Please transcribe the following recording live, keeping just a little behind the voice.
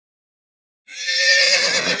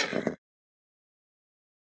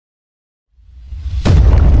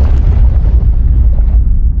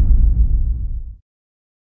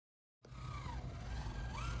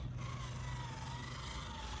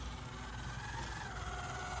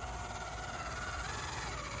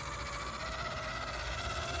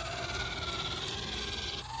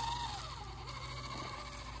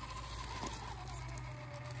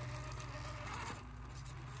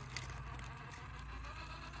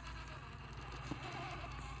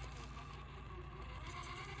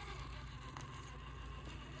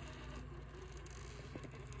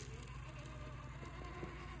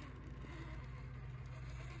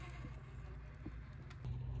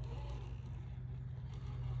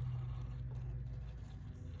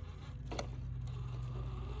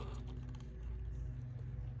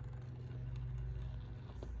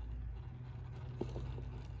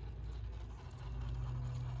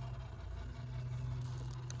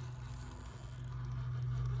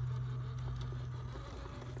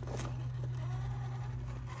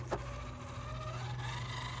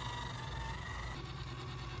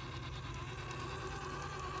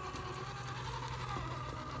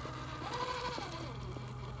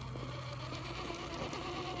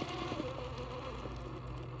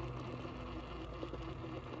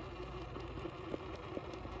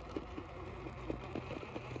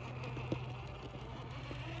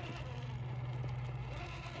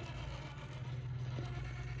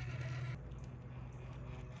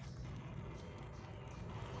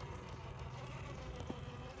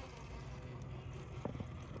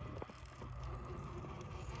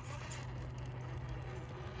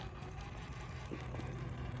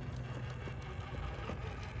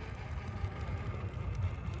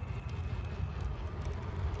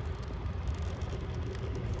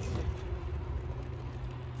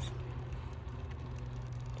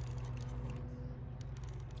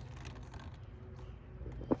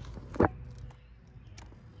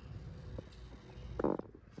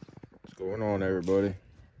Going on, everybody?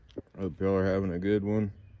 Hope y'all are having a good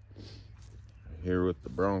one. Here with the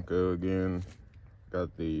Bronco again.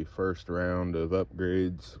 Got the first round of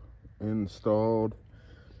upgrades installed,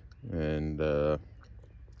 and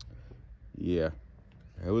yeah,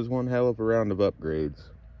 it was one hell of a round of upgrades.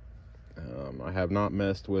 I have not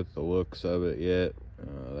messed with the looks of it yet.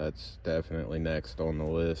 That's definitely next on the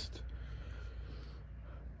list,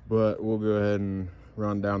 but we'll go ahead and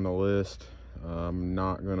run down the list. I'm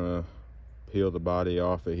not gonna peel the body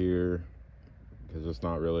off of here because it's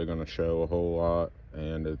not really going to show a whole lot,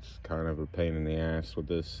 and it's kind of a pain in the ass with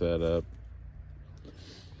this setup.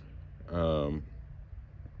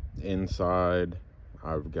 Inside,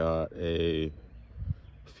 I've got a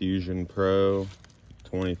Fusion Pro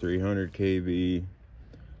 2300 kV,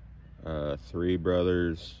 Three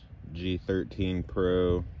Brothers G13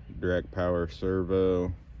 Pro direct power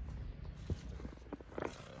servo.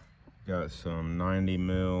 Got some 90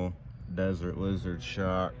 mil Desert Lizard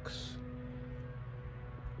shocks,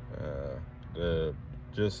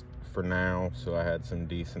 just for now, so I had some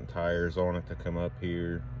decent tires on it to come up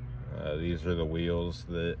here. These are the wheels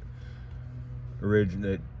that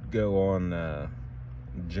go on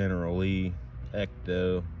General Lee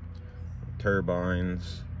Ecto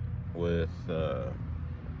turbines with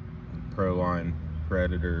Proline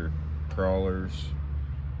Predator crawlers,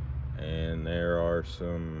 and there are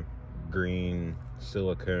some green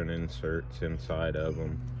silicone inserts inside of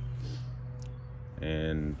them.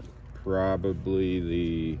 And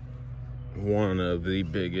probably one of the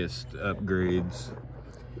biggest upgrades,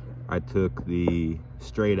 I took the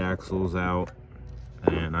straight axles out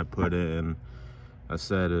and I put in a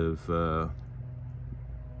set of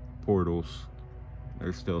portals.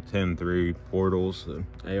 They're still 10.3 portals, the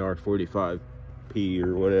AR45P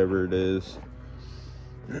or whatever it is.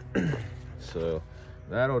 So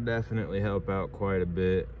that'll definitely help out quite a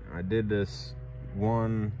bit. I did this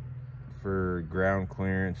one for ground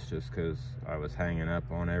clearance just because I was hanging up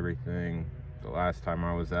on everything the last time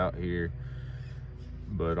I was out here,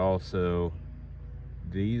 but also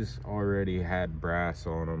these already had brass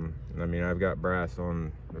on them. I mean, I've got brass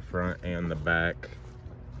on the front and the back.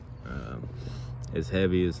 As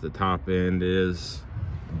heavy as the top end is,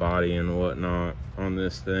 body and whatnot on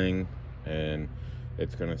this thing, and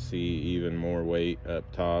it's gonna see even more weight up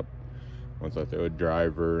top once I throw a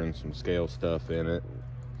driver and some scale stuff in it.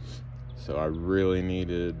 So I really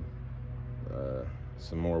needed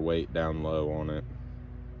some more weight down low on it.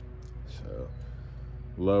 So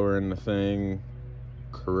lowering the thing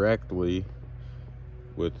correctly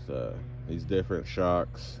with these different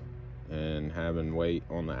shocks and having weight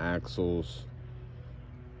on the axles,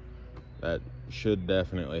 that should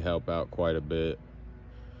definitely help out quite a bit.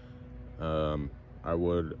 I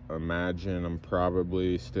would imagine I'm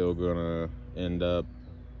probably still gonna end up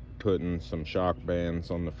putting some shock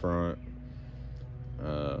bands on the front,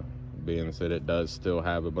 being that it does still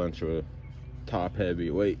have a bunch of top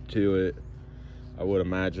heavy weight to it. I would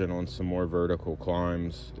imagine on some more vertical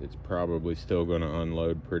climbs, it's probably still gonna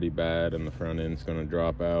unload pretty bad and the front end's gonna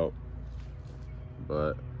drop out.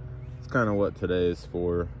 But it's kind of what today is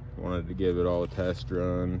for. Wanted to give it all a test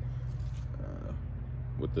run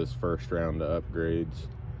with this first round of upgrades.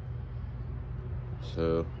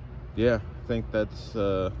 So yeah, I think that's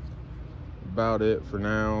about it for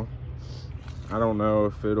now. I don't know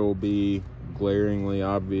if it'll be glaringly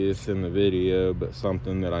obvious in the video, but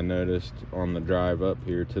something that I noticed on the drive up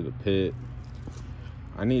here to the pit,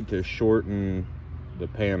 I need to shorten the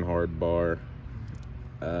panhard bar.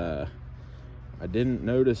 I didn't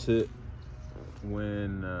notice it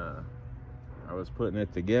when I was putting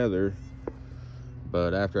it together,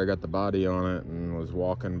 but after I got the body on it and was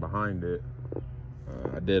walking behind it,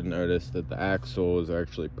 I did notice that the axle is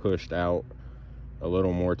actually pushed out a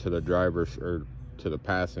little more to the driver's or to the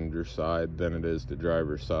passenger side than it is the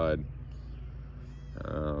driver's side.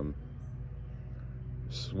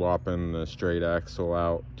 Swapping the straight axle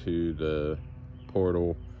out to the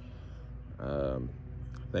portal, I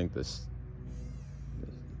think this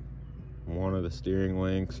one of the steering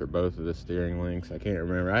links or both of the steering links, I can't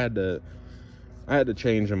remember. I had to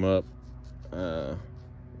change them up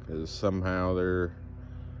because somehow they're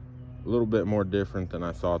a little bit more different than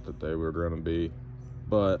I thought that they were going to be.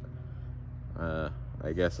 But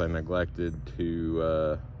I guess I neglected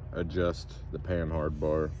to adjust the panhard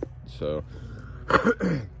bar, so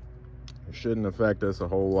it shouldn't affect us a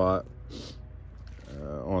whole lot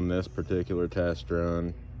on this particular test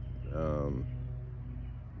run,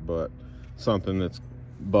 but something that's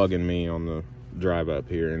bugging me on the drive up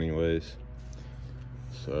here anyways.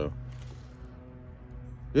 So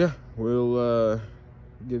yeah, we'll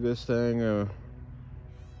give this thing a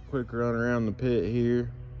quick run around the pit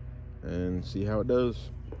here and see how it does.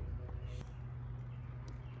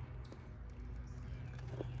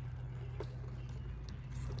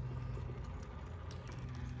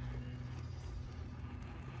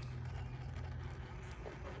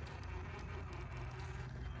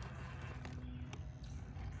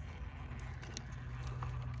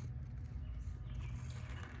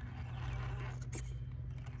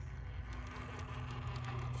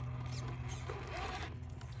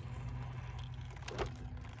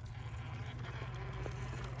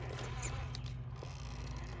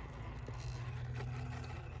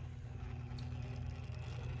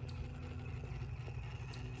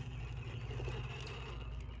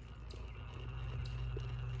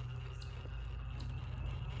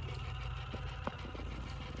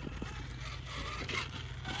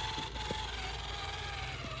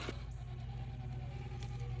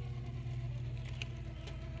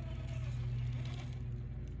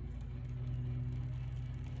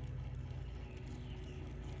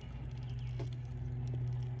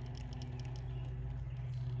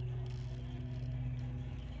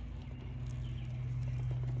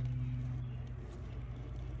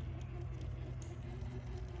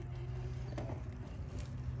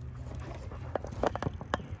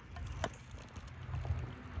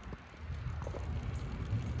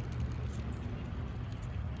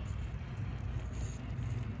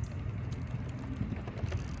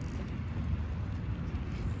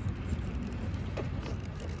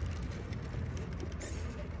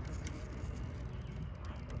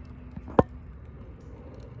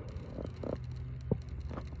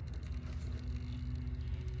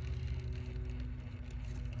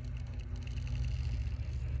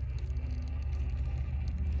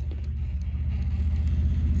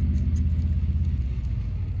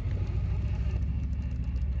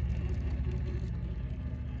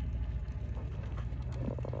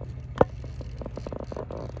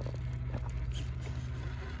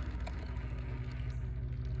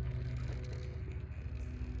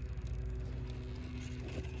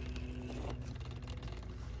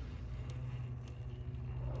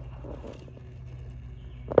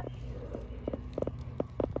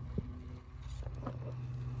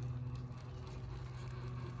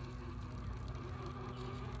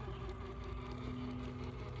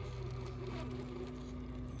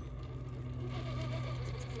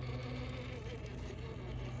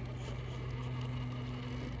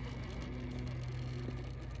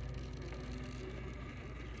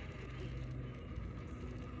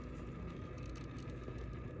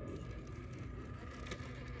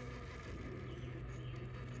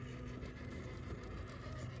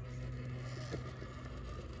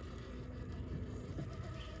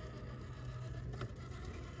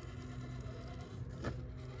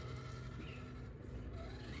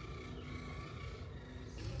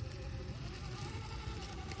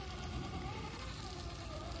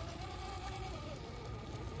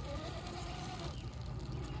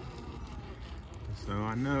 So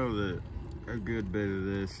I know that a good bit of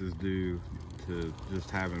this is due to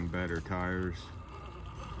just having better tires.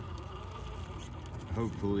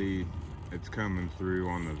 Hopefully it's coming through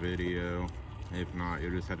on the video. If not,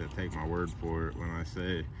 you'll just have to take my word for it when I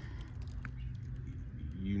say,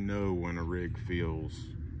 you know when a rig feels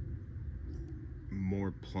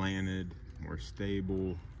more planted, more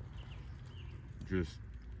stable, just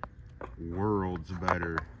worlds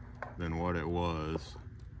better than what it was.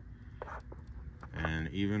 And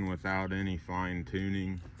even without any fine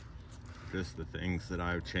tuning, just the things that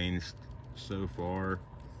I've changed so far,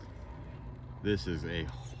 this is a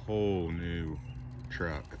whole new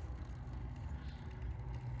truck.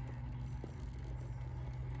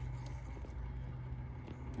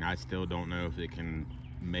 I still don't know if it can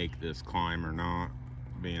make this climb or not,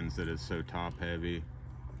 being that it's so top heavy.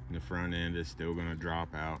 The front end is still going to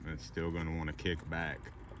drop out and it's still going to want to kick back.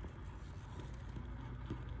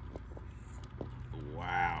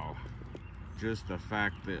 Wow, just the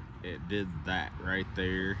fact that it did that right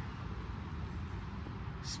there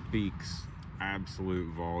speaks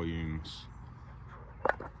absolute volumes.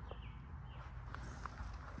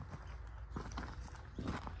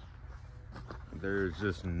 There's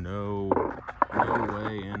just no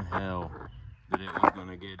way in hell that it was going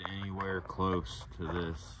to get anywhere close to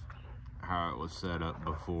this, how it was set up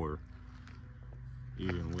before,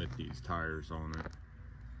 even with these tires on it.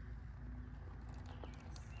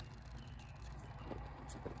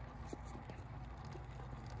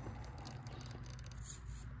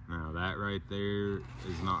 Now that right there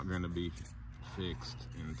is not going to be fixed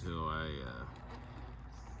until I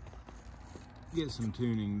get some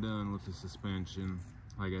tuning done with the suspension.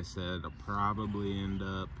 Like I said, I'll probably end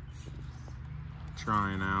up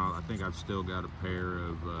trying out. I think I've still got a pair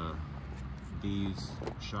of these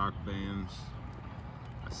shock bands.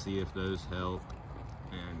 I see if those help,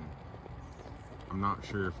 and I'm not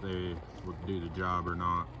sure if they would do the job or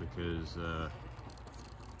not, because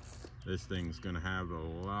this thing's gonna have a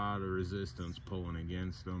lot of resistance pulling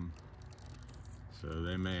against them. So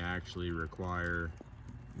they may actually require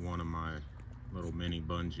one of my little mini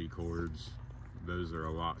bungee cords. Those are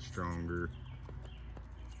a lot stronger.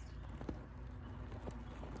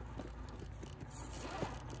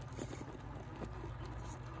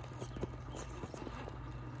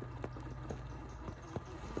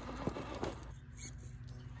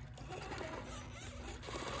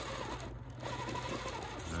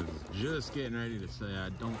 I was just getting ready to say I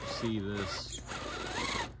don't see this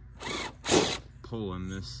pulling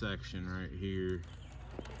this section right here.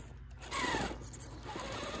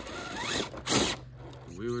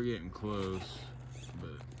 We were getting close,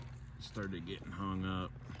 but started getting hung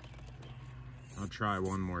up. I'll try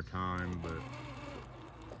one more time, but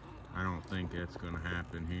I don't think that's gonna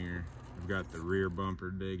happen here. I've got the rear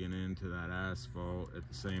bumper digging into that asphalt at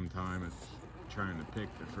the same time it's trying to pick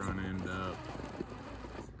the front end up.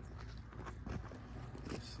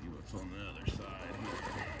 Let's see what's on the other side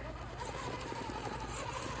here.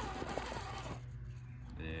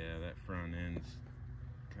 Yeah, that front end's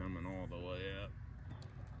coming all the way up.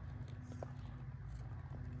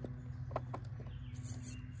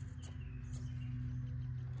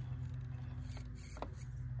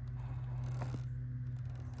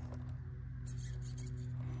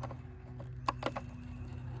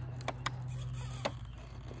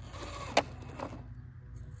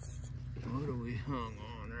 What are we hung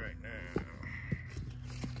on right now?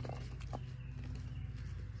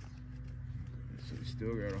 So we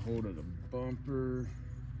still got a hold of the bumper.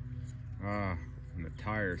 And the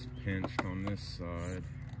tire's pinched on this side.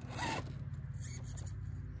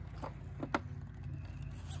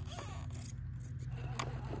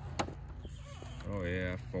 Oh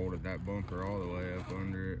yeah, I folded that bumper all the way up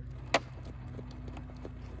under it.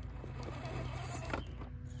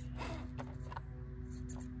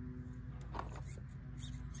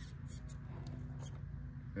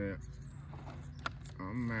 Yeah,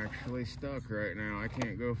 I'm actually stuck right now. I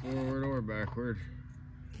can't go forward or backward.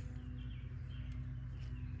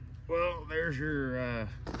 Well, there's your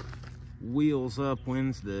wheels up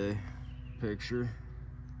Wednesday picture.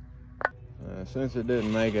 Since it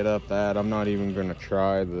didn't make it up that, I'm not even gonna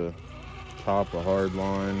try the top of hard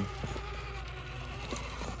line.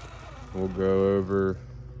 We'll go over,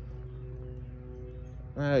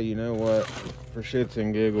 you know what, for shits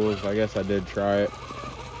and giggles, I guess I did try it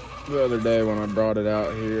the other day when I brought it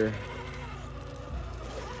out here.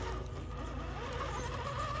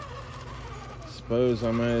 Suppose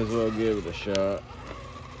I may as well give it a shot.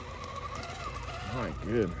 My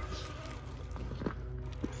goodness.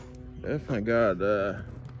 Definitely got a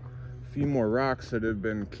few more rocks that have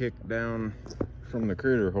been kicked down from the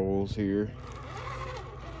critter holes here.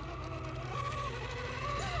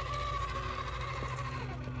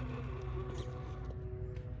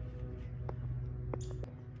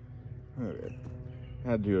 Okay.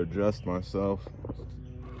 Had to adjust myself.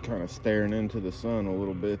 Kind of staring into the sun a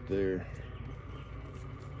little bit there.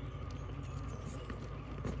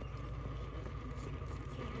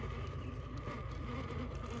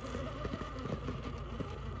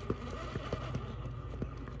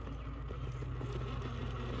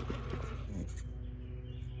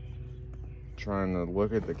 Trying to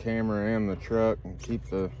look at the camera and the truck and keep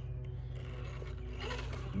the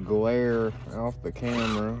glare off the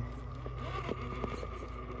camera.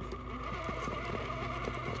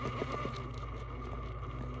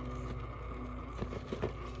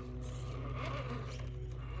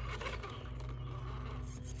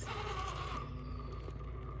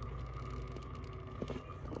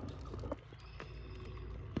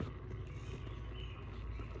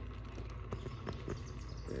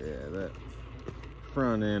 Yeah, that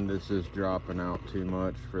front end is just dropping out too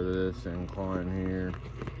much for this incline here.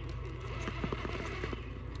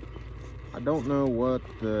 I don't know what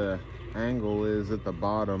the angle is at the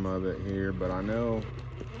bottom of it here, but I know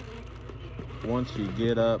once you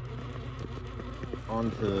get up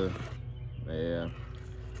onto, yeah,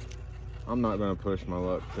 I'm not gonna push my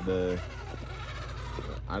luck today.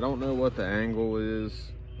 I don't know what the angle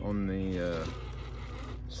is on the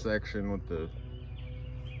section with the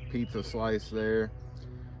pizza slice there,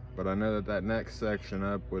 but I know that that next section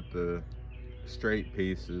up with the straight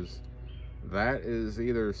pieces, that is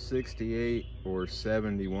either 68 or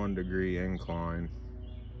 71 degree incline.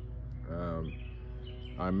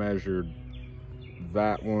 I measured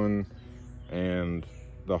that one and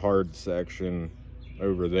the hard section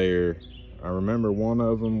over there. I remember one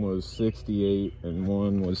of them was 68 and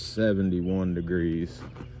one was 71 degrees,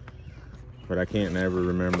 but I can't never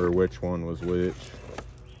remember which one was which.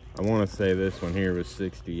 I want to say this one here was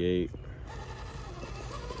 68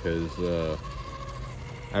 because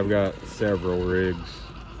I've got several rigs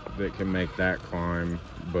that can make that climb,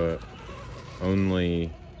 but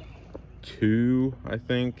only 2, I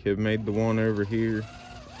think, have made the one over here.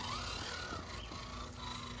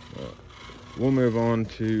 We'll move on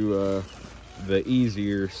to the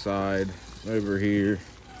easier side over here.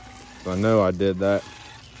 I know I did that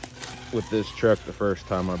with this truck the first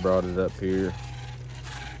time I brought it up here,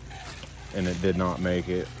 and it did not make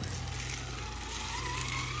it.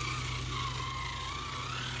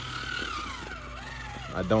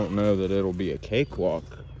 I don't know that it'll be a cakewalk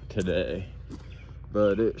today,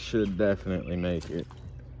 but it should definitely make it.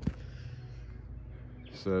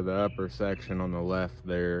 So the upper section on the left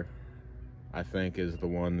there, I think, is the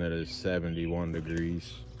one that is 71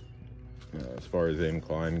 degrees as far as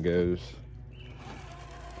incline goes.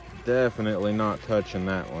 Definitely not touching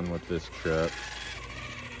that one with this truck.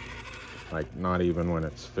 Like, not even when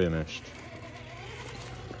it's finished.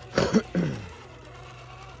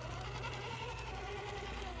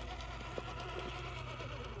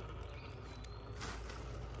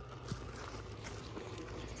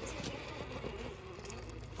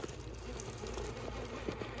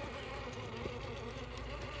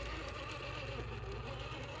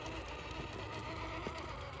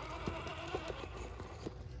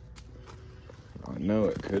 I know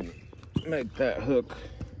it couldn't make that hook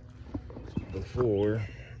before.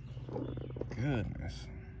 Goodness.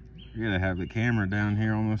 You gotta have the camera down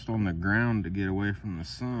here almost on the ground to get away from the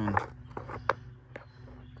sun.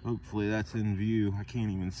 Hopefully that's in view. I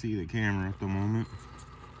can't even see the camera at the moment.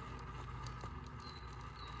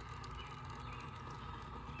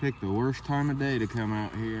 Picked the worst time of day to come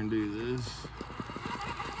out here and do this.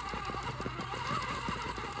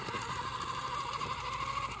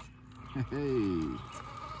 Hey,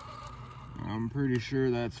 I'm pretty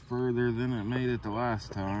sure that's further than it made it the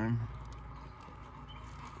last time.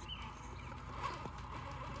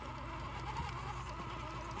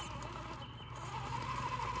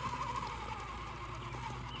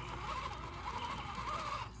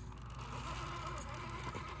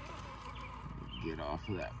 Get off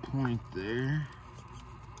of that point there.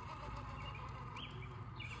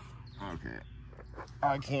 Okay.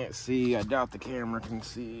 I can't see. I doubt the camera can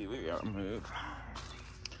see. We gotta move.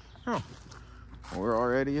 Oh, we're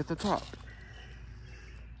already at the top.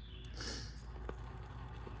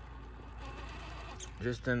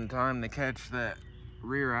 Just in time to catch that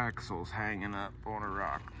rear axle's hanging up on a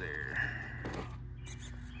rock there.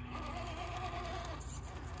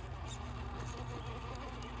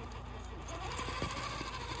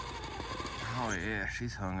 Oh yeah,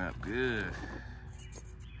 she's hung up good.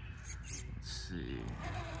 Let's see.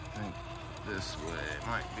 I think this way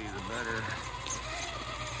might be the better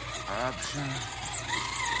option.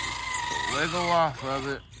 Wiggle off of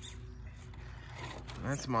it.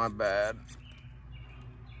 That's my bad.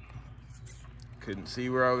 Couldn't see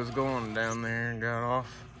where I was going down there and got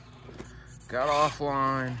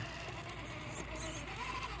offline.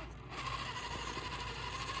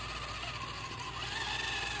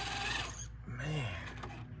 Man,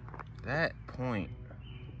 that point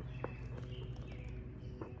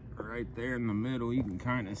right there in the middle, you can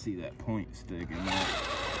kind of see that point sticking up.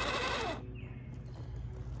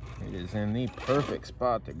 It is in the perfect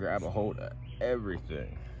spot to grab a hold of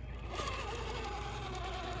everything.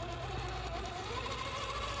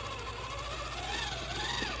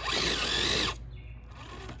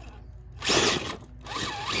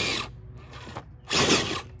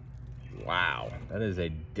 Wow, that is a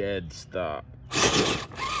dead stop.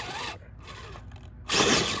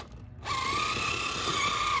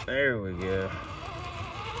 There we go.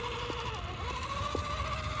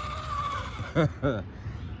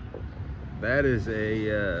 That is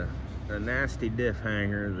a nasty diff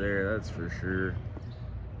hanger there, that's for sure.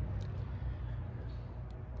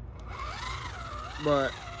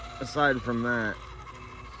 But aside from that,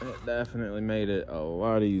 it definitely made it a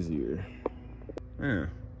lot easier. Yeah,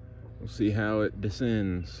 we'll see how it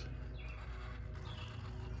descends.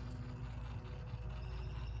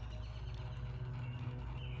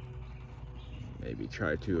 Maybe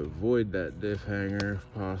try to avoid that diff hanger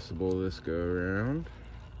if possible this go around.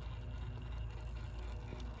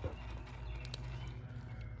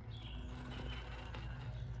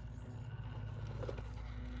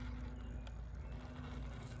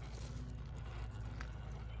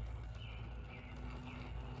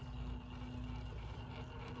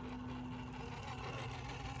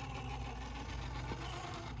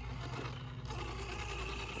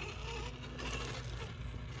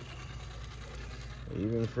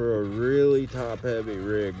 Even for a really top-heavy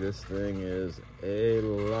rig, this thing is a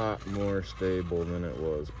lot more stable than it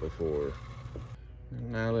was before.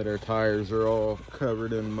 Now that our tires are all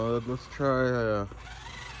covered in mud, let's try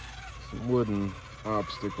some wooden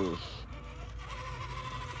obstacles.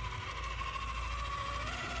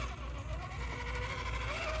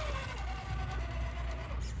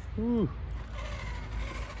 Whew.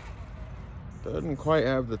 Doesn't quite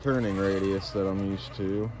have the turning radius that I'm used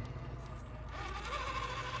to.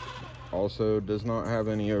 Also does not have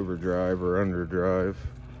any overdrive or underdrive.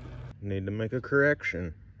 Need to make a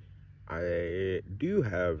correction. I do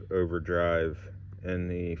have overdrive in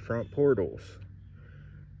the front portals.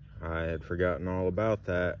 I had forgotten all about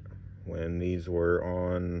that when these were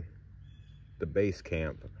on the base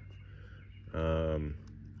camp.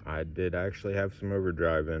 I did actually have some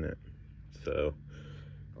overdrive in it, so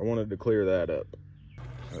I wanted to clear that up.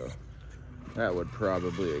 So that would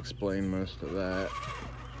probably explain most of that.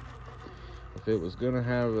 If it was gonna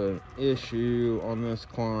have an issue on this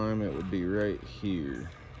climb, it would be right here.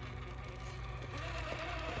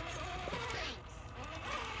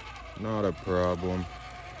 Not a problem.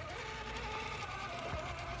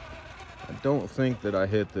 I don't think that I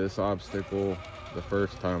hit this obstacle the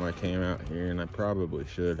first time I came out here, and I probably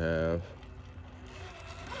should have.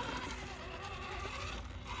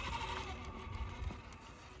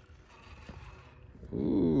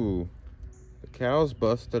 Ooh, the cow's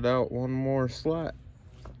busted out one more slat.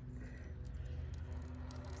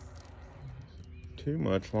 Too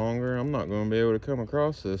much longer, I'm not going to be able to come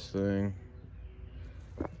across this thing.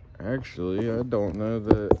 Actually, I don't know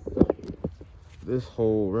that this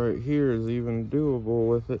hole right here is even doable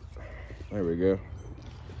with it. There we go.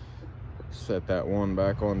 Set that one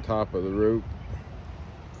back on top of the rope.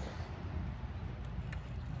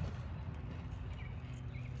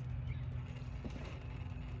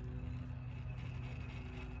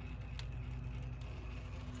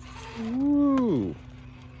 Woo!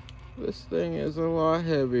 This thing is a lot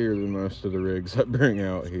heavier than most of the rigs I bring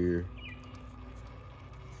out here.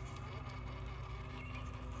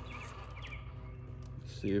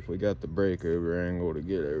 Let's see if we got the breakover angle to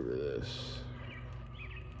get over this.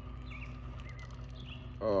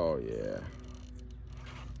 Oh yeah.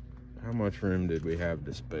 How much room did we have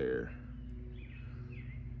to spare?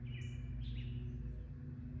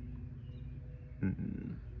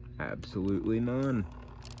 Absolutely none.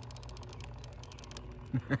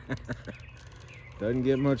 Doesn't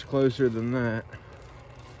get much closer than that.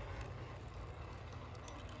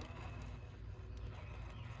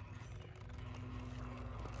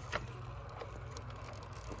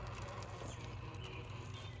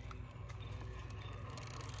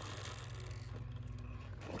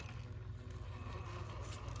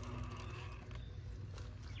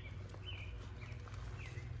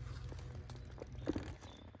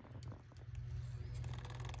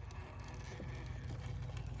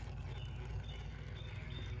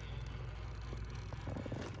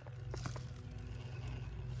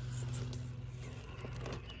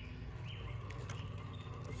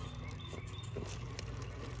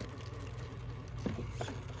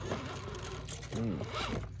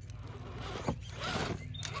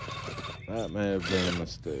 That may have been a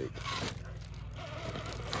mistake.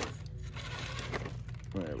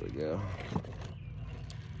 There we go.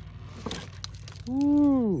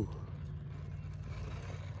 Woo!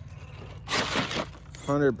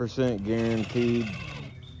 100% guaranteed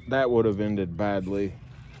that would have ended badly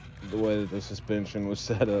the way that the suspension was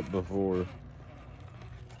set up before.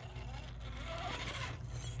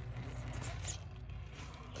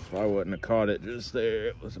 If I wouldn't have caught it just there,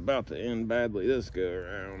 it was about to end badly this go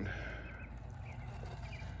around.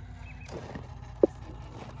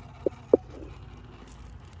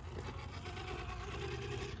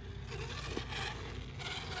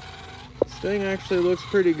 This thing actually looks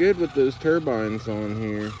pretty good with those turbines on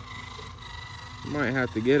here. Might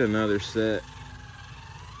have to get another set.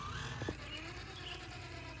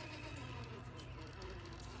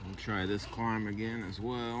 I'll try this climb again as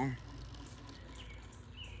well.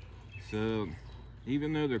 So,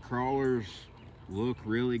 even though the crawlers look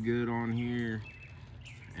really good on here,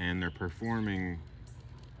 and they're performing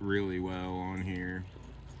really well on here,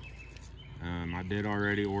 I did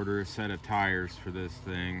already order a set of tires for this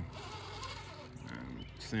thing.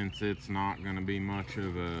 Since it's not going to be much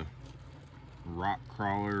of a rock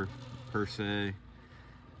crawler per se,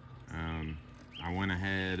 I went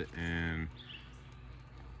ahead and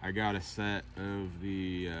I got a set of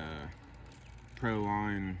the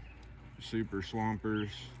Proline Super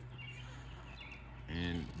Swampers,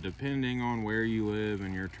 and depending on where you live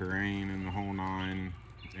and your terrain and the whole nine,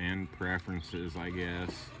 and preferences I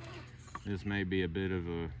guess, this may be a bit of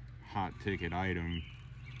a hot ticket item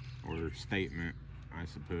or statement, I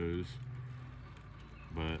suppose,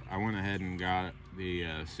 but I went ahead and got the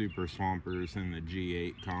Super Swampers in the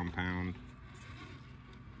G8 compound.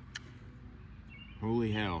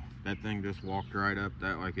 Holy hell, that thing just walked right up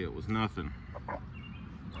that like it was nothing.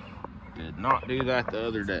 Did not do that the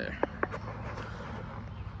other day.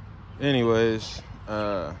 Anyways,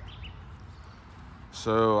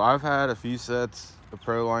 so I've had a few sets of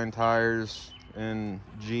Proline tires in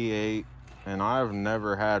G8, and I've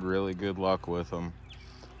never had really good luck with them.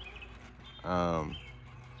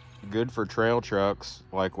 Good for trail trucks,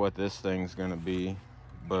 like what this thing's gonna be,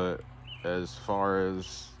 but as far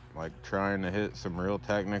as like trying to hit some real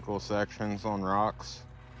technical sections on rocks,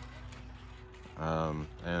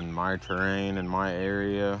 and my terrain and my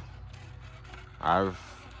area, I've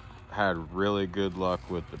had really good luck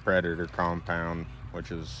with the Predator compound,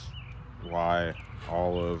 which is why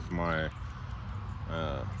all of my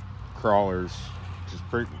crawlers, which is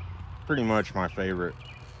pretty much my favorite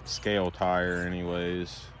scale tire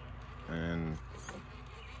anyways, and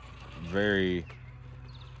very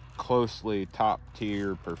closely top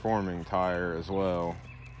tier performing tire as well.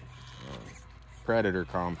 Predator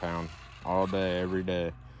compound all day, every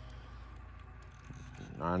day.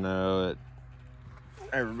 I know that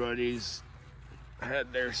everybody's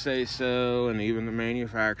had their say-so, and even the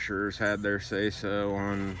manufacturers had their say-so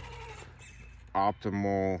on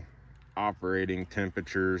optimal operating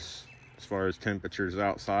temperatures as far as temperatures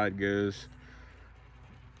outside goes.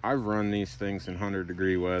 I've run these things in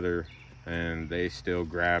 100-degree weather and they still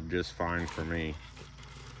grab just fine for me.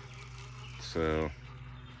 So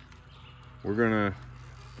we're gonna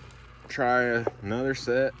try another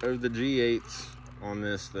set of the G8s on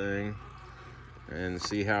this thing and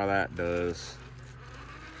see how that does.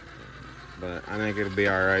 But I think it'll be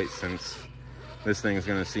all right, since this thing's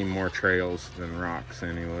gonna see more trails than rocks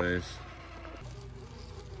anyways.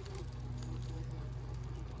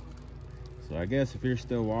 So I guess if you're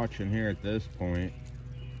still watching here at this point,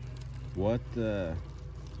 what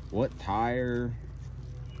tire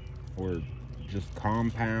or just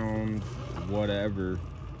compound, whatever,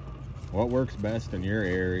 what works best in your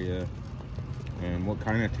area, and what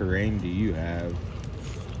kind of terrain do you have?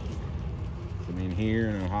 I mean, here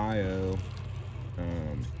in Ohio,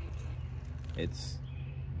 it's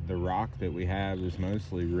the rock that we have is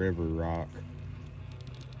mostly river rock.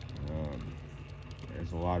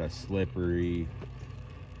 There's a lot of slippery,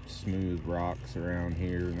 smooth rocks around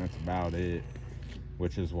here, and that's about it,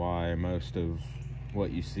 which is why most of what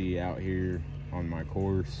you see out here on my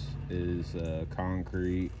course is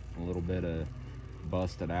concrete, a little bit of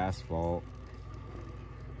busted asphalt,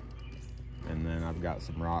 and then I've got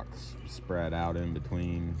some rocks spread out in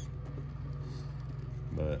between.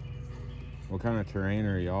 But what kind of terrain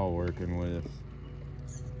are y'all working with?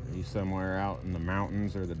 Are you somewhere out in the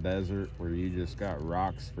mountains or the desert where you just got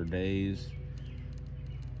rocks for days?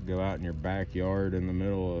 Go out in your backyard in the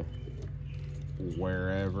middle of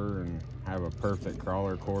wherever and have a perfect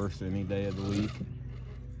crawler course any day of the week?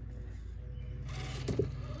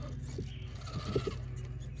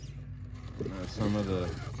 Some of the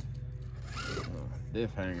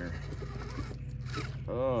diff hanger,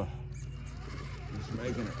 oh, just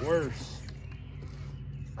making it worse.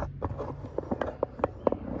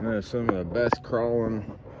 Some of the best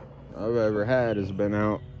crawling I've ever had has been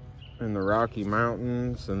out in the Rocky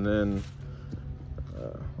Mountains, and then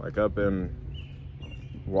like up in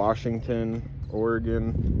Washington,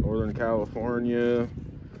 Oregon, Northern California,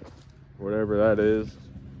 whatever that is,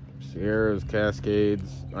 Sierras,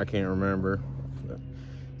 Cascades, I can't remember. But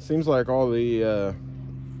seems like all the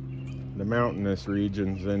mountainous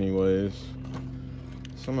regions anyways.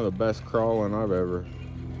 Some of the best crawling I've ever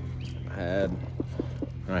had.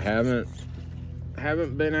 I haven't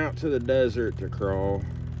been out to the desert to crawl.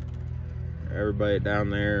 Everybody down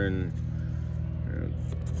there and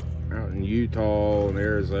out in Utah and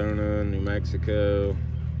Arizona and New Mexico.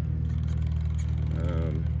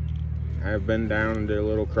 I've been down and did a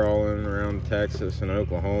little crawling around Texas and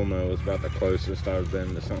Oklahoma. It was about the closest I've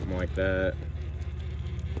been to something like that.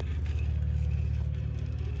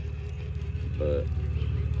 But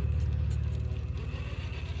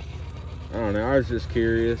I don't know, I was just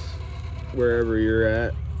curious, wherever you're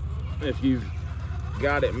at, if you've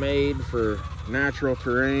got it made for natural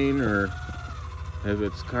terrain, or if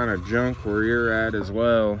it's kind of junk where you're at as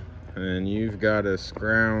well, and you've got to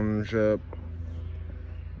scrounge up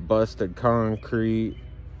busted concrete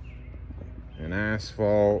and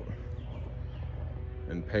asphalt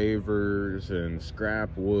and pavers and scrap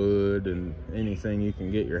wood and anything you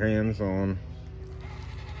can get your hands on.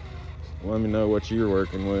 Let me know what you're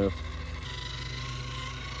working with.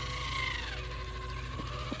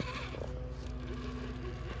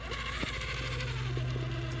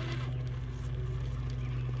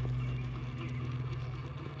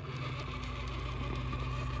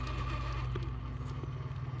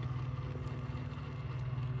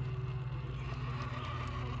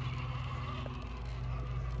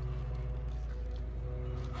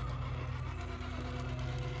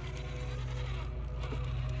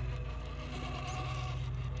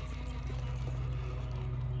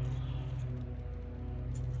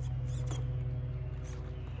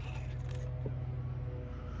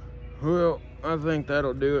 Well, I think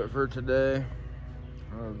that'll do it for today.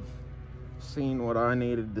 I've seen what I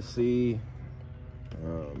needed to see.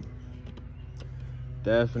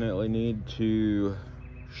 Definitely need to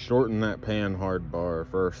shorten that pan hard bar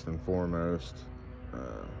first and foremost.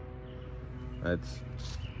 That's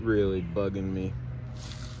really bugging me.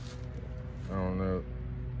 I don't know,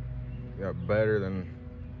 got better than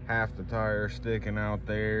half the tire sticking out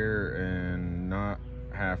there and not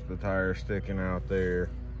half the tire sticking out there.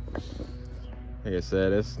 Like I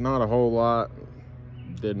said, it's not a whole lot.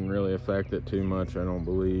 Didn't really affect it too much, I don't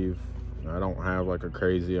believe. I don't have like a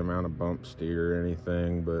crazy amount of bump steer or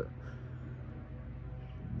anything, but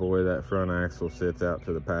boy, that front axle sits out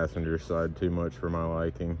to the passenger side too much for my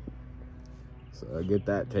liking. So I get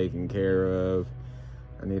that taken care of.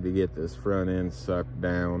 I need to get this front end sucked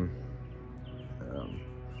down.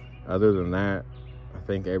 Other than that, I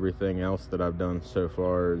think everything else that I've done so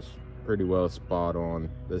far is pretty well spot on.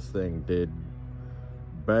 This thing did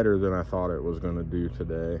better than I thought it was going to do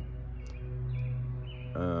today.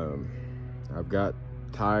 I've got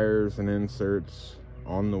tires and inserts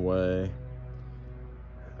on the way.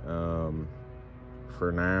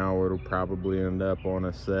 For now, it'll probably end up on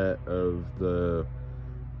a set of the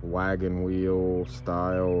wagon wheel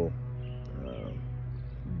style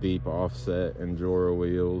deep offset Enduro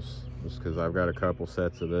wheels, just because I've got a couple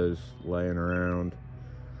sets of those laying around.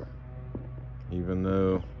 Even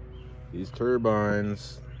though these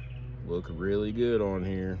turbines look really good on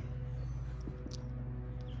here,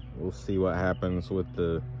 we'll see what happens with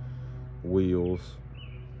the wheels.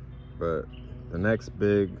 But the next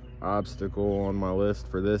big obstacle on my list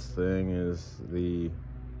for this thing is the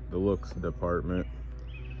looks department.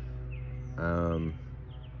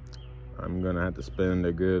 I'm gonna have to spend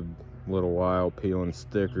a good little while peeling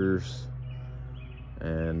stickers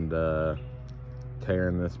and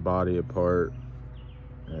tearing this body apart,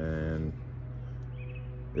 and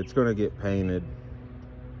it's gonna get painted.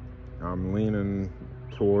 I'm leaning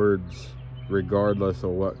towards, regardless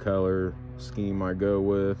of what color scheme I go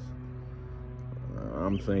with,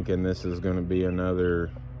 I'm thinking this is gonna be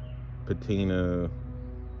another patina,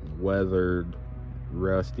 weathered,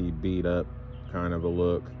 rusty, beat up kind of a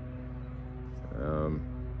look.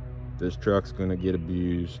 This truck's gonna get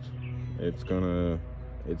abused. It's gonna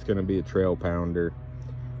be a trail pounder,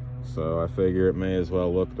 so I figure it may as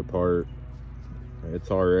well look the part. It's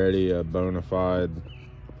already a bona fide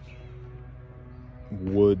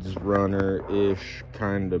woods runner-ish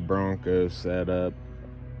kind of Bronco setup,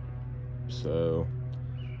 so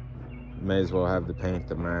may as well have the paint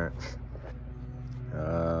to match.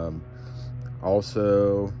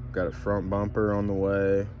 Also got a front bumper on the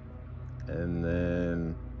way, and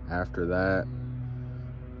then after that,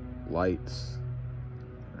 lights.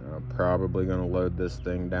 I'm probably gonna load this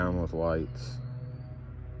thing down with lights.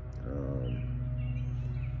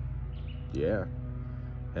 Yeah,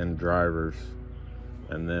 and drivers,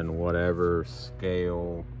 and then whatever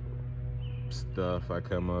scale stuff I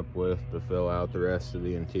come up with to fill out the rest of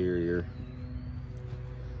the interior.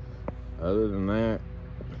 Other than that,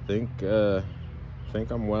 I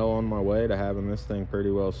think I'm well on my way to having this thing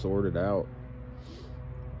pretty well sorted out.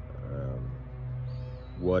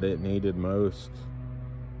 What it needed most,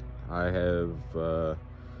 I have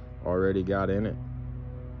already got in it.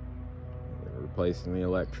 Replacing the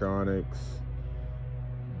electronics,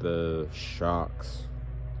 the shocks,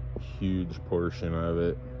 huge portion of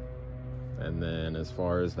it. And then as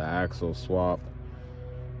far as the axle swap,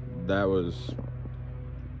 that was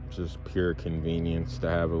just pure convenience to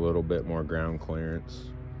have a little bit more ground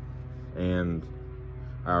clearance. And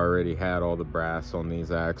I already had all the brass on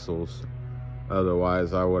these axles.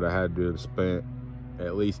 Otherwise, I would have had to have spent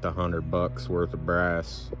at least $100 worth of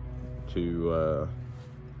brass to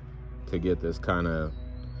get this kind of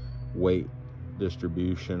weight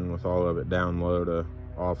distribution with all of it down low to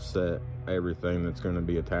offset everything that's going to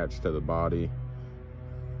be attached to the body.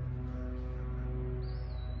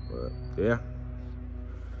 But yeah,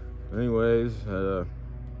 anyways,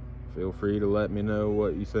 feel free to let me know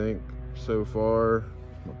what you think so far,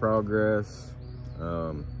 my progress.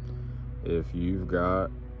 If you've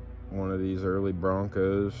got one of these early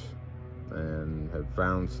Broncos and have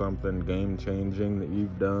found something game-changing that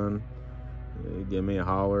you've done, give me a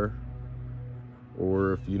holler.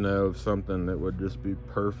 Or if you know of something that would just be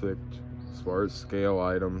perfect as far as scale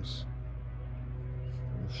items,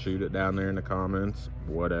 shoot it down there in the comments,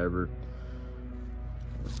 whatever.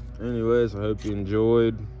 Anyways, I hope you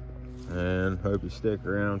enjoyed, and hope you stick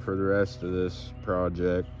around for the rest of this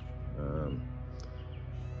project.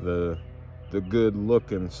 The good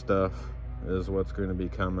looking stuff is what's going to be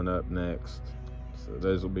coming up next, so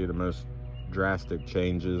those will be the most drastic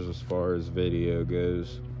changes as far as video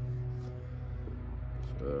goes.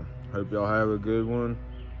 So hope y'all have a good one.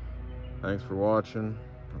 Thanks for watching.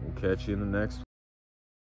 We'll catch you in the next one.